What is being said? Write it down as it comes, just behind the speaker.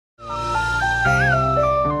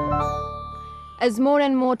As more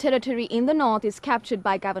and more territory in the north is captured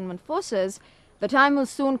by government forces, the time will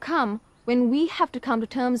soon come when we have to come to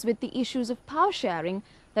terms with the issues of power sharing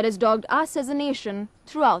that has dogged us as a nation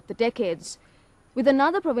throughout the decades. With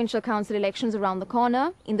another provincial council elections around the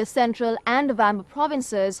corner in the central and November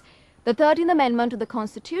provinces, the 13th Amendment to the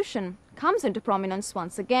Constitution comes into prominence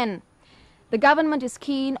once again. The government is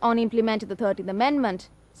keen on implementing the 13th Amendment,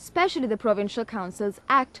 especially the Provincial Councils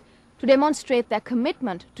Act, to demonstrate their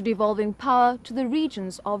commitment to devolving power to the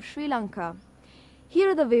regions of Sri Lanka. Here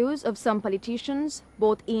are the views of some politicians,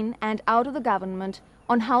 both in and out of the government,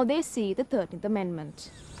 on how they see the 13th Amendment.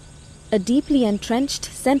 A deeply entrenched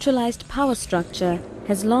centralized power structure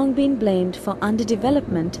has long been blamed for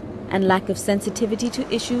underdevelopment and lack of sensitivity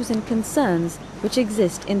to issues and concerns which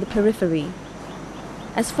exist in the periphery.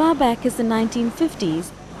 As far back as the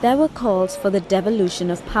 1950s, there were calls for the devolution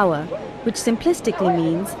of power, which simplistically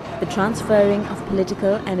means the transferring of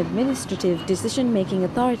political and administrative decision-making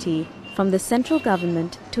authority from the central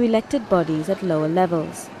government to elected bodies at lower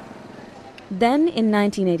levels. Then, in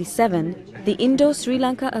 1987, the Indo-Sri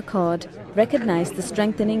Lanka Accord recognized the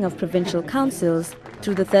strengthening of provincial councils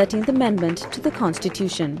through the 13th Amendment to the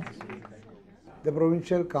Constitution. The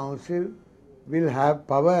provincial council will have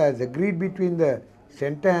power as agreed between the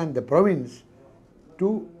centre and the province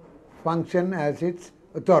to function as its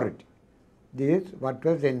authority. This is what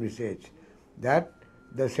was envisaged, that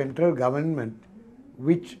the central government,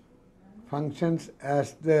 which functions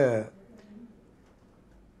as the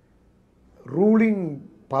ruling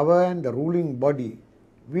power and the ruling body,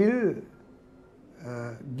 will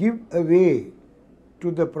give away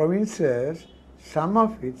to the provinces some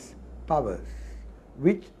of its powers,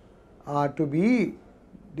 which are to be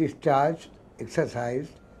discharged,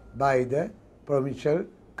 exercised by the provincial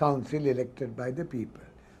council elected by the people.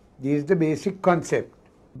 This is the basic concept.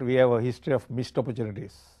 We have a history of missed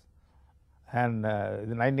opportunities, and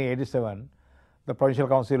in 1987 the provincial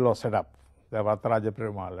council was set up, the Vattaraja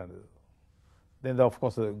Perumal, and then of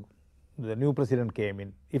course the new president came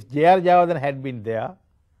in. If J.R. Jayawardena had been there,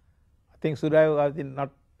 I think should have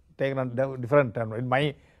not taken a different turn, in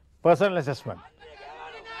my personal assessment.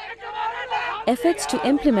 Efforts to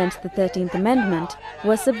implement the 13th Amendment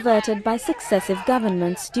were subverted by successive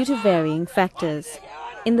governments due to varying factors.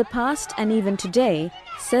 In the past and even today,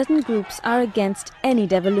 certain groups are against any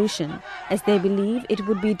devolution, as they believe it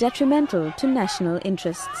would be detrimental to national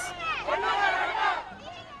interests.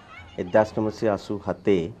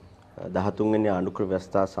 1987 13 අනුකර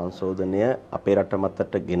ව්‍යවස්ථා සංශෝධනය අපේ රට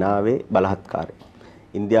මතට ගෙනාවේ බලහත්කාරය.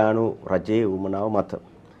 ඉන්දියානු රජයේ උමනාව මත.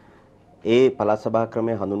 ඒ පළාත් සභා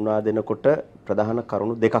ක්‍රමය හඳුන්වා දෙනකොට ප්‍රධාන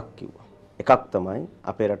කරුණු දෙකක් කිව්වා. එකක් තමයි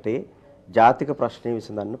අපේ රටේ ජාතික ප්‍රශ්නේ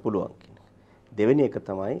විසඳන්න පුළුවන් කියන එක. දෙවෙනි එක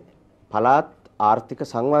තමයි පළාත් ආර්ථික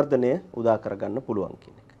සංවර්ධනය උදා කරගන්න පුළුවන්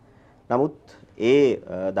කියන එක. නමුත් ඒ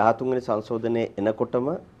 13 වෙනි සංශෝධනයේ එනකොටම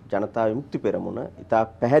ජනතා විමුක්ති පෙරමුණ ඉතා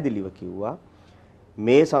පැහැදිලිව කිව්වා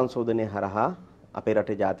මේ සංශෝධනය හරහා අපේ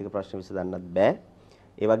රටේ ජාතික ප්‍රශ්න විසඳන්නත් බෑ.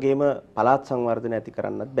 ඒ වගේම පළාත් සංවර්ධනය ඇති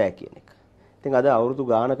කරන්නත් බෑ කියන එක. ඉතින් අද අවුරුදු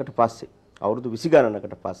ගානකට පස්සේ අවුරුදු 20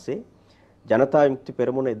 ගණනකට පස්සේ ජනතා විමුක්ති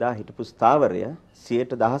පෙරමුණ එදා හිටපු ස්ථාවරය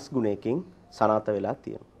 100,000 ගුණයකින් සනාථ වෙලා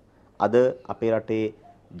තියෙනවා. අද අපේ රටේ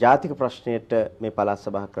ජාතික ප්‍රශ්නයට මේ පළාත්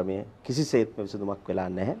සභා ක්‍රමය කිසිසේත්ම විසඳුමක් වෙලා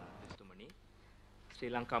නැහැ.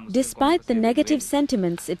 Despite the negative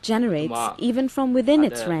sentiments it generates, even from within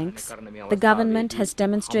its ranks, the government has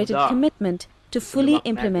demonstrated commitment to fully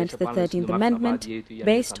implement the 13th Amendment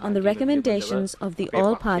based on the recommendations of the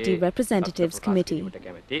All-Party Representatives Committee.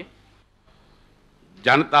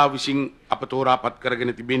 ජනතාව විසින් අප තෝරාපත්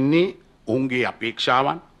කරගෙන තිබෙන්නේ ඔවුන්ගේ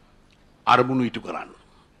අපේක්ෂාවන් අරමුණු ඉටු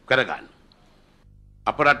කරගන්න.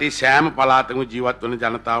 අප රටේ සෑම පළාතකම ජීවත් වන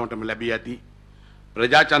ජනතාවටම ලැබී ඇති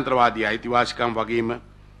ප්‍රජාතන්ත්‍රවාදී අයිතිවාසිකම් වගේම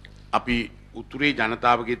අපි උතුරේ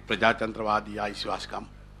ජනතාවගේ ප්‍රජාතන්ත්‍රවාදී අයිතිවාසිකම්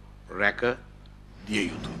රැක දිය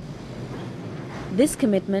යුතුයි. This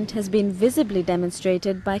commitment has been visibly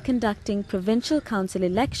demonstrated by conducting provincial council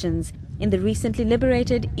elections in the recently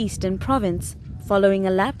liberated Eastern Province following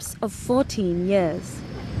a lapse of 14 years.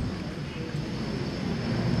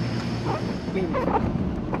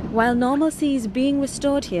 While normalcy is being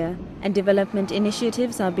restored here and development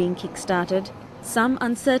initiatives are being kick-started, some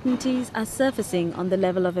uncertainties are surfacing on the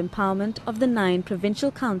level of empowerment of the 9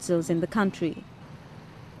 provincial councils in the country.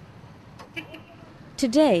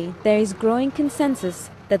 Today, there is growing consensus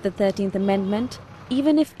that the 13th Amendment,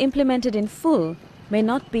 even if implemented in full, may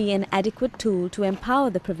not be an adequate tool to empower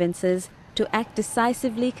the provinces to act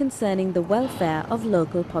decisively concerning the welfare of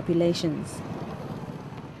local populations.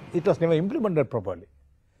 It was never implemented properly.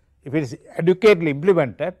 If it is adequately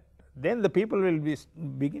implemented, then the people will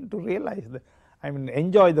begin to realize,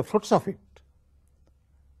 enjoy the fruits of it.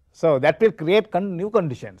 So, that will create new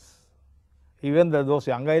conditions. Even those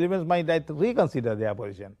younger elements might reconsider their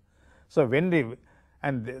position. So, when they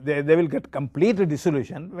will get complete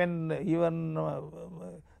dissolution when even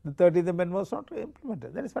the 13th Amendment was not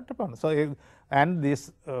implemented. That is what happened. So, and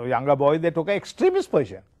this younger boy, they took an extremist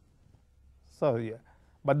position. So, yeah.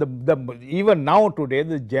 But even now today,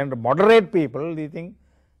 the moderate people,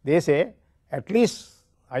 they say at least,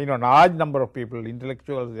 I know large number of people,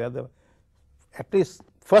 intellectuals, at least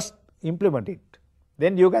first implement it.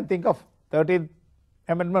 Then you can think of 13th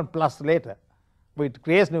Amendment plus later, but it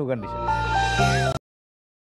creates new conditions.